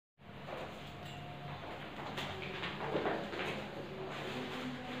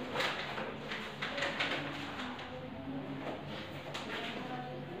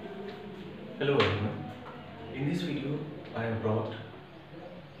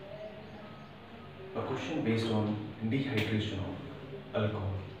a question based on dehydration of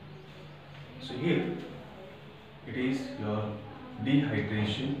alcohol. So here it is your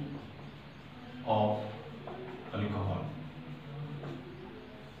dehydration of alcohol.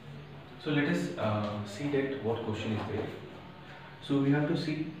 So let us see that what question is there. So we have to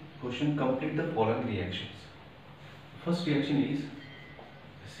see question, complete the following reactions. First reaction is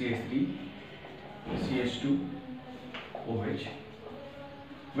CH3 CH2 OH.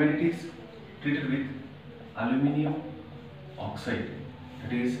 When it is treated with aluminium oxide,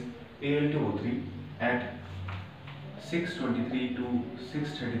 that is Al2O3 at 623 to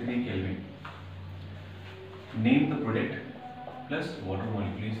 633 Kelvin. Name the product plus water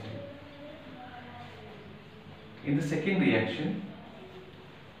molecule is there. In the second reaction,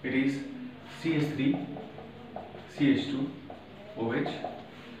 it is CH3 CH2 OH.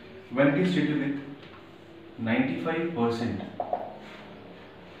 When it is treated with 95%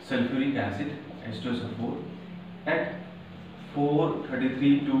 sulfuric acid H2SO4 at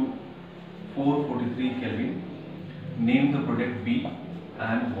 433 to 443 Kelvin, name the product B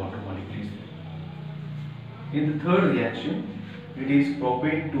and water molecule is there. In the third reaction, it is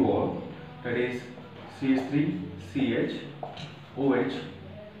propane to all, that is CH3 CH OH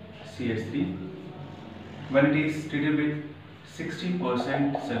CH3. When it is treated with 60%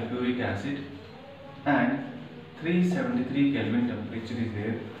 sulfuric acid and 373 Kelvin temperature is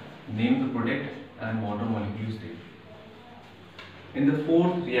there, name the product and water molecule is there. In the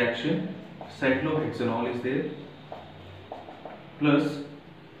fourth reaction, cyclohexanol is there plus,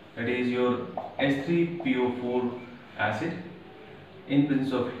 that is your H3PO4 acid in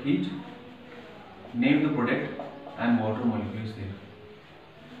presence of heat, name the product and water molecule is there.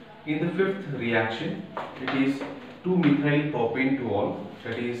 In the fifth reaction, it is 2-methyl propane to all,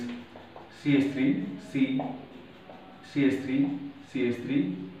 that is CH3 C CH3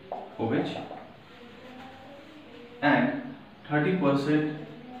 CH3 OH and 30%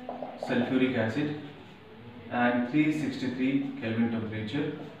 sulfuric acid and 363 Kelvin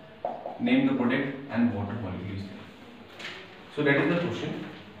temperature, name the product and water molecule is there. So that is the question.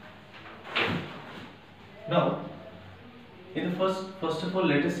 Now in the first of all,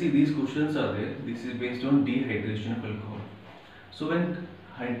 let us see these questions are there. This is based on dehydration of alcohol. So when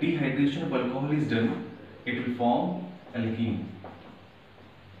dehydration of alcohol is done, it will form alkene,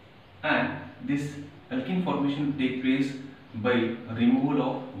 and this alkene formation will take place by removal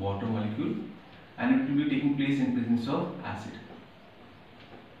of water molecule, and it will be taking place in presence of acid.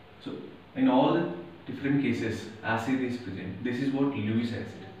 So in all the different cases, acid is present. This is what Lewis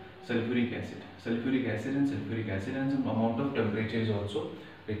acid, sulfuric acid and some amount of temperature is also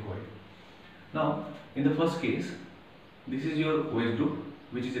required. Now in the first case, this is your OH group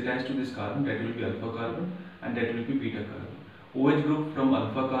which is attached to this carbon, that will be alpha carbon and that will be beta carbon. OH group from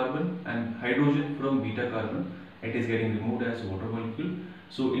alpha carbon and hydrogen from beta carbon, it is getting removed as water molecule.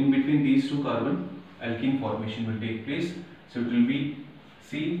 So in between these two carbon, alkene formation will take place. So it will be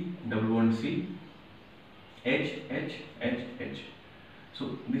C double bond C H H H H.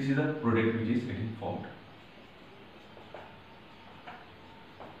 So this is the product which is getting formed.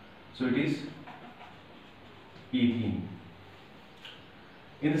 So it is ethene.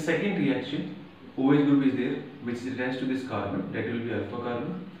 In the second reaction, OH group is there which is attached to this carbon, that will be alpha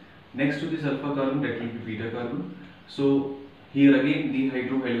carbon. Next to this alpha carbon, that will be beta carbon. So here again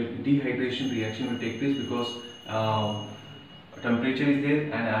dehydration reaction will take place because temperature is there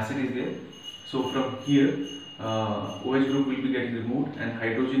and acid is there. So from here OH group will be getting removed and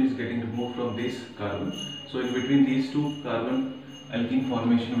hydrogen is getting removed from this carbon. So in between these two carbon, alkene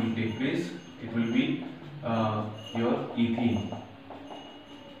formation will take place. It will be your ethene.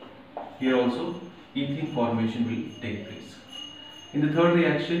 Here also ethene formation will take place. In the third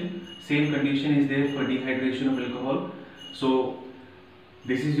reaction, same condition is there for dehydration of alcohol. So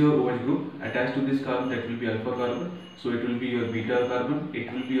this is your OH group attached to this carbon, that will be alpha carbon. So it will be your beta carbon,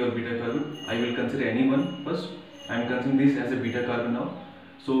 it will be your beta carbon. I will consider any one first. I am considering this as a beta carbon now.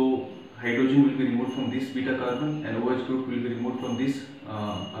 So hydrogen will be removed from this beta carbon and OH group will be removed from this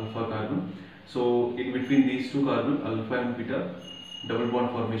alpha carbon. So in between these two carbon, alpha and beta, double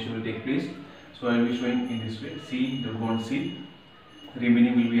bond formation will take place. So I will be showing in this way, C double bond C,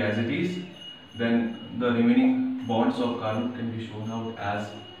 remaining will be as it is. Then the remaining bonds of carbon can be shown out as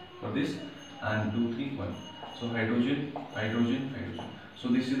for this, and 2 3 1. So hydrogen, hydrogen, hydrogen. So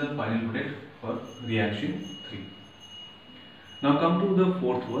this is the final product for reaction 3. Now come to the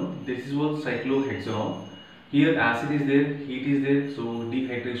fourth one. This is what cyclohexanol. Here acid is there, heat is there, so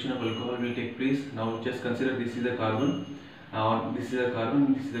dehydration of alcohol will take place. Now just consider this is a carbon, this is a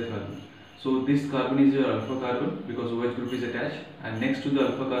carbon, this is a carbon. So this carbon is your alpha carbon because OH group is attached, and next to the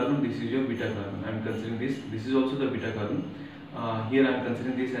alpha carbon this is your beta carbon. I am considering this is also the beta carbon. Here I am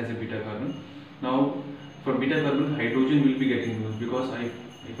considering this as a beta carbon. Now for beta carbon, hydrogen will be getting removed because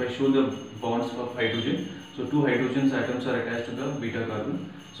if I show the bonds of hydrogen, so two hydrogen atoms are attached to the beta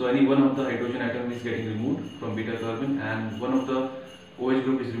carbon. So any one of the hydrogen atom is getting removed from beta carbon, and one of the OH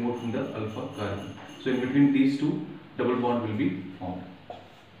group is removed from the alpha carbon. So in between these two, double bond will be formed.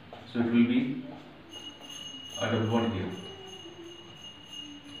 So it will be a double bond here.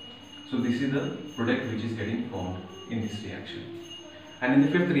 So this is the product which is getting formed in this reaction. And in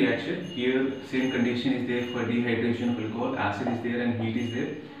the fifth reaction, here same condition is there for dehydration of alcohol, acid is there and heat is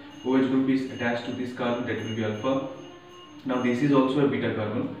there. OH group is attached to this carbon, that will be alpha. Now this is also a beta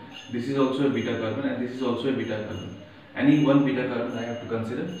carbon, this is also a beta carbon, and this is also a beta carbon. Any one beta carbon I have to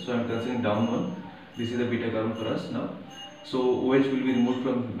consider, so I am considering down one. This is the beta carbon for us now. So OH will be removed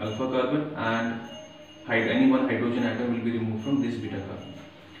from alpha carbon, and any one hydrogen atom will be removed from this beta carbon.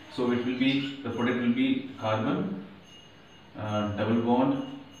 So it will be, the product will be carbon, double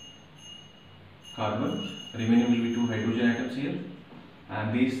bond, carbon, remaining will be two hydrogen atoms here,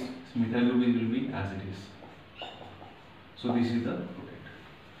 and this methyl group will be as it is. So this is the product.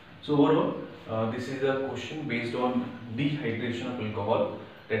 So overall, this is a question based on dehydration of alcohol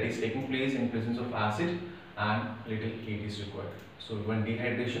that is taking place in presence of acid and little heat is required. So when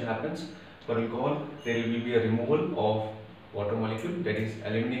dehydration happens for alcohol, there will be a removal of water molecule, that is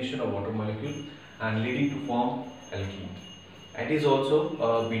elimination of water molecule, and leading to form alkene. It is also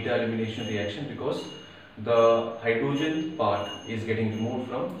a beta elimination reaction because the hydrogen part is getting removed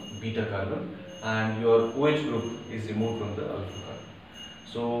from beta carbon and your OH group is removed from the alpha carbon.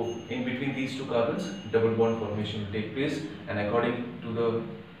 So in between these two carbons, double bond formation will take place, and according to the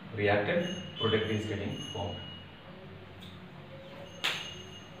reactant, product is getting formed.